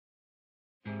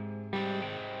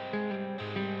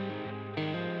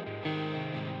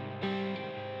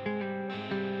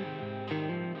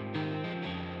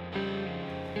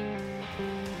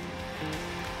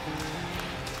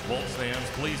Wolves fans,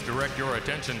 please direct your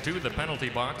attention to the penalty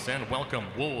box and welcome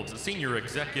Wolves Senior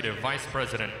Executive Vice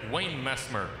President Wayne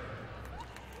Messmer.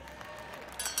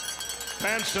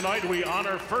 Fans, tonight we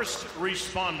honor first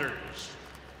responders.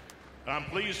 I'm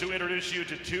pleased to introduce you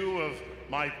to two of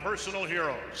my personal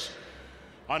heroes.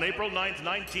 On April 9th,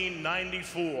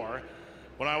 1994,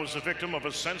 when I was the victim of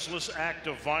a senseless act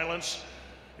of violence,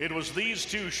 it was these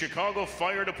two Chicago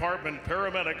Fire Department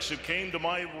paramedics who came to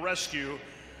my rescue.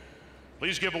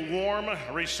 Please give a warm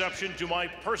reception to my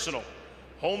personal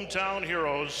hometown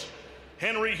heroes,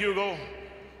 Henry Hugo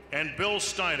and Bill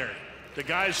Steiner, the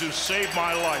guys who saved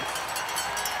my life.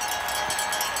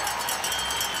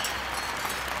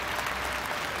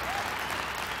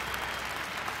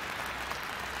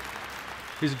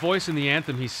 His voice and the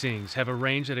anthem he sings have a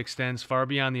range that extends far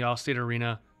beyond the Allstate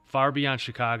Arena, far beyond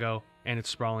Chicago and its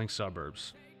sprawling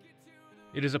suburbs.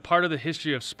 It is a part of the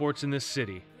history of sports in this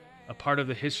city, a part of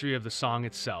the history of the song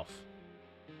itself.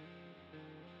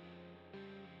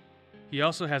 He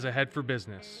also has a head for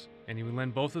business, and he would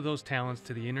lend both of those talents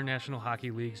to the International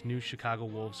Hockey League's new Chicago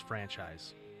Wolves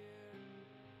franchise.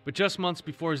 But just months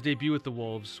before his debut with the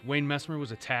Wolves, Wayne Messmer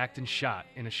was attacked and shot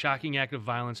in a shocking act of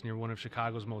violence near one of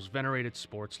Chicago's most venerated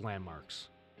sports landmarks.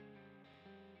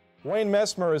 Wayne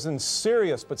Messmer is in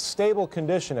serious but stable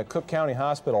condition at Cook County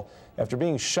Hospital after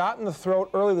being shot in the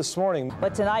throat early this morning.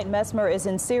 But tonight, Messmer is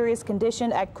in serious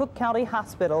condition at Cook County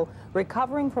Hospital,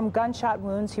 recovering from gunshot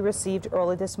wounds he received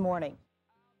early this morning.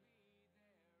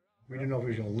 We didn't know if he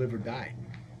was going to live or die.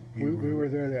 We were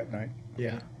there that night.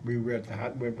 Yeah, we went to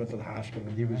the hospital.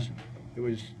 And it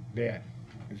was bad.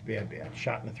 It was bad.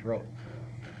 Shot in the throat.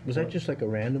 Was that just like a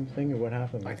random thing, or what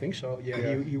happened? I think so.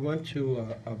 Yeah. He went to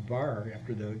a bar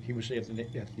after he was at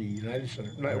the United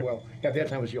Center. Well, at that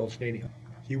time it was the old stadium.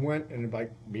 He went, and about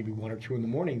maybe 1 or 2 in the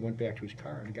morning, he went back to his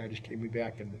car, and the guy just came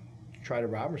back and tried to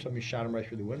rob him or something. He shot him right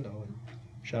through the window and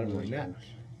shot him in the neck.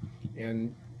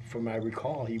 And from what I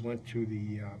recall, he went to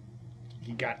the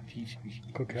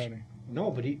Cook County.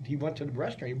 No, but he went to the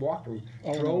restaurant. He walked or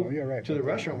drove to the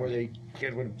restaurant where they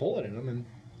had a bullet in him, and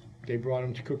they brought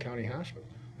him to Cook County Hospital.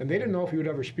 And they didn't know if he would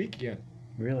ever speak again.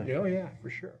 Really? Oh, yeah,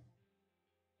 for sure.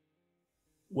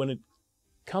 When it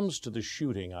comes to the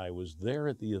shooting, I was there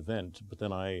at the event, but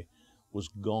then I was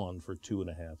gone for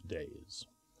 2.5 days.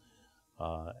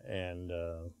 In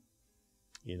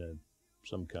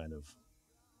some kind of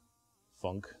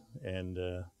funk. And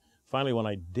finally, when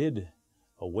I did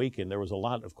awaken, there was a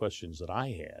lot of questions that I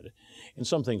had, and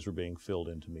some things were being filled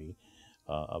into me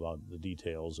about the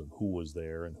details of who was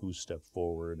there and who stepped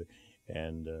forward.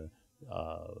 And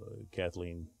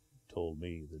Kathleen told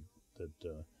me that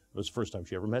it was the first time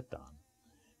she ever met Don.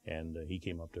 And he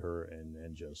came up to her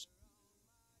and just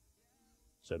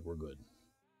said, "We're good."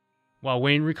 While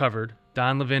Wayne recovered,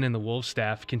 Don Levin and the Wolves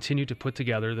staff continued to put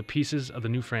together the pieces of the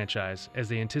new franchise as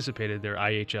they anticipated their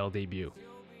IHL debut.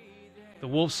 The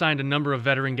Wolves signed a number of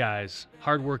veteran guys,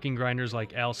 hard-working grinders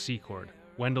like Al Secord,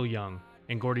 Wendell Young,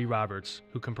 and Gordy Roberts,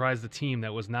 who comprised the team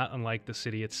that was not unlike the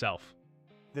city itself.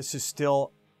 This is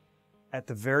still, at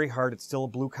the very heart, it's still a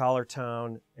blue-collar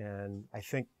town, and I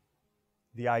think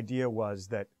the idea was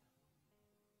that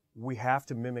we have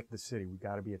to mimic the city. We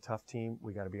got to be a tough team.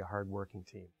 We got to be a hard-working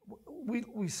team.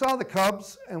 We saw the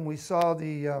Cubs, and we saw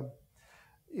the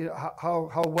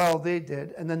how well they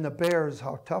did, and then the Bears,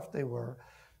 how tough they were.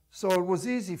 So it was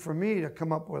easy for me to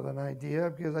come up with an idea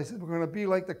because I said we're going to be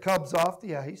like the Cubs off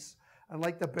the ice and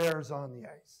like the Bears on the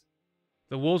ice.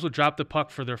 The Wolves would drop the puck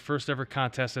for their first ever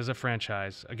contest as a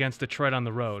franchise against Detroit on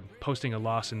the road, posting a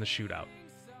loss in the shootout.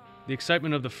 The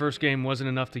excitement of the first game wasn't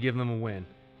enough to give them a win.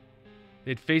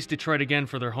 They'd face Detroit again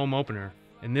for their home opener,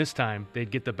 and this time they'd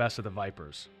get the best of the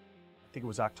Vipers. I think it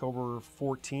was October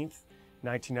 14th,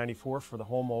 1994 for the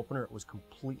home opener. It was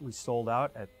completely sold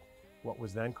out at what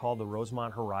was then called the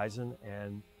Rosemont Horizon,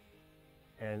 and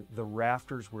the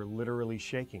rafters were literally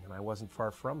shaking, and I wasn't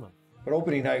far from them. But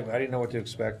opening night, I didn't know what to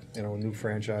expect. A new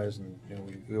franchise, and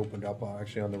we opened up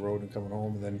actually on the road and coming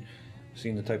home, and then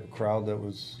seeing the type of crowd that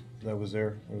was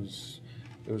there. It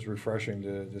was refreshing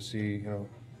to see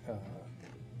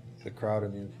the crowd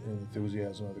and the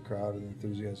enthusiasm of the crowd and the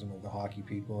enthusiasm of the hockey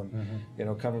people,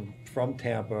 and coming from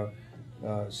Tampa,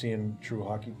 seeing true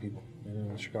hockey people.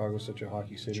 Chicago is such a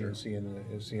hockey city, sure.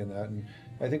 and seeing that, and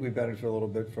I think we benefited a little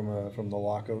bit from the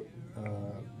lockout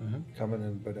coming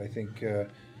in, but I think.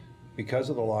 Because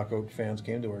of the lockout, fans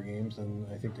came to our games, and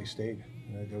I think they stayed.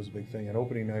 That was a big thing. And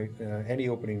opening night, any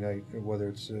opening night, whether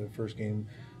it's first game,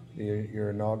 your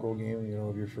inaugural game,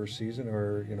 of your first season,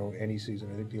 or any season,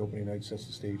 I think the opening night sets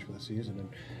the stage for the season. And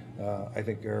I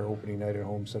think our opening night at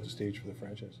home set the stage for the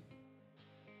franchise.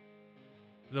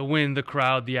 The wind, the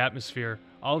crowd, the atmosphere,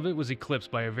 All of it was eclipsed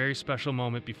by a very special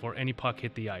moment before any puck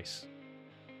hit the ice.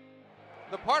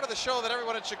 The part of the show that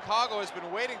everyone in Chicago has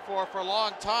been waiting for a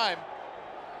long time.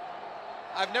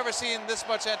 I've never seen this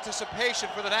much anticipation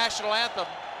for the national anthem.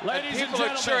 Ladies and people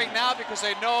are cheering now because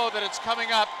they know that it's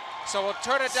coming up. So we'll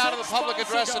turn it down to the public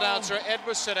address announcer, Ed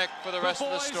Businek, for the rest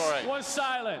of the story. Was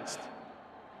silenced.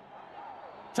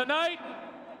 Tonight,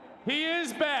 he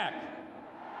is back.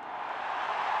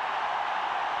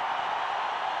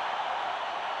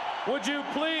 Would you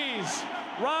please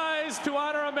rise to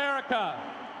honor America?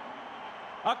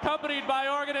 Accompanied by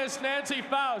organist Nancy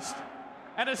Faust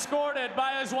and escorted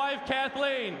by his wife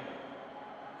Kathleen.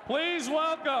 Please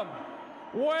welcome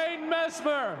Wayne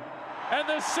Messmer and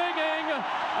the singing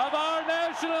of our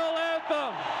national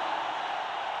anthem.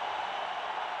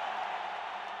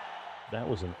 That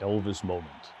was an Elvis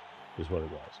moment, is what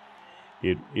it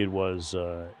was. It was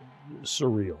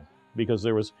surreal because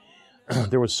there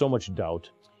was so much doubt,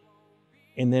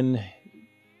 and then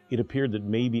it appeared that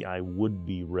maybe I would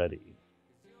be ready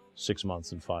 6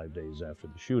 months and 5 days after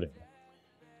the shooting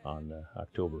on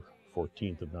October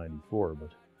 14th of '94.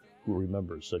 But who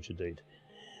remembers such a date?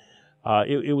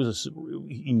 It was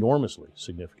enormously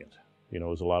significant. You know,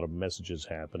 there was a lot of messages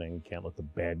happening. Can't let the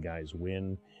bad guys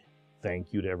win.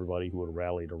 Thank you to everybody who had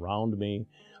rallied around me.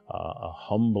 A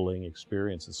humbling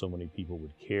experience that so many people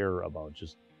would care about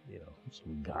just, you know,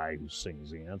 some guy who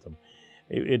sings the anthem.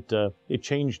 It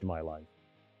changed my life.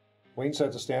 Wayne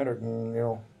set the standard, and you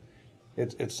know,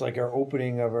 it's like our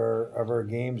opening of our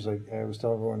games. Like I was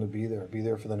telling everyone to be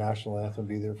there for the national anthem,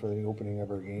 be there for the opening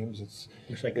of our games. It's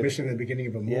like missing the beginning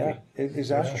of a movie. Yeah,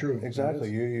 exactly. That's true.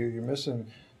 Exactly. You're missing.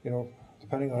 You know,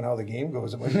 depending on how the game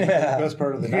goes, it might be the best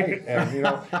part of the night. And you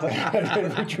know,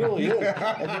 it truly is.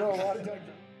 And you know, a lot of times.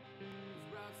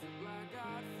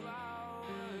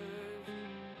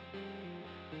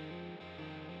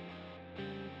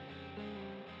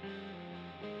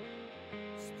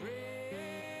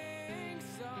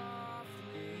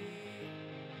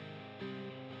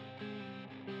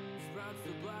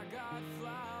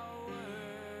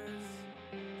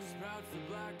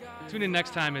 Tune in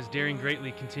next time as Daring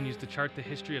Greatly continues to chart the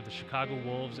history of the Chicago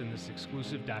Wolves in this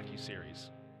exclusive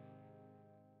docu-series.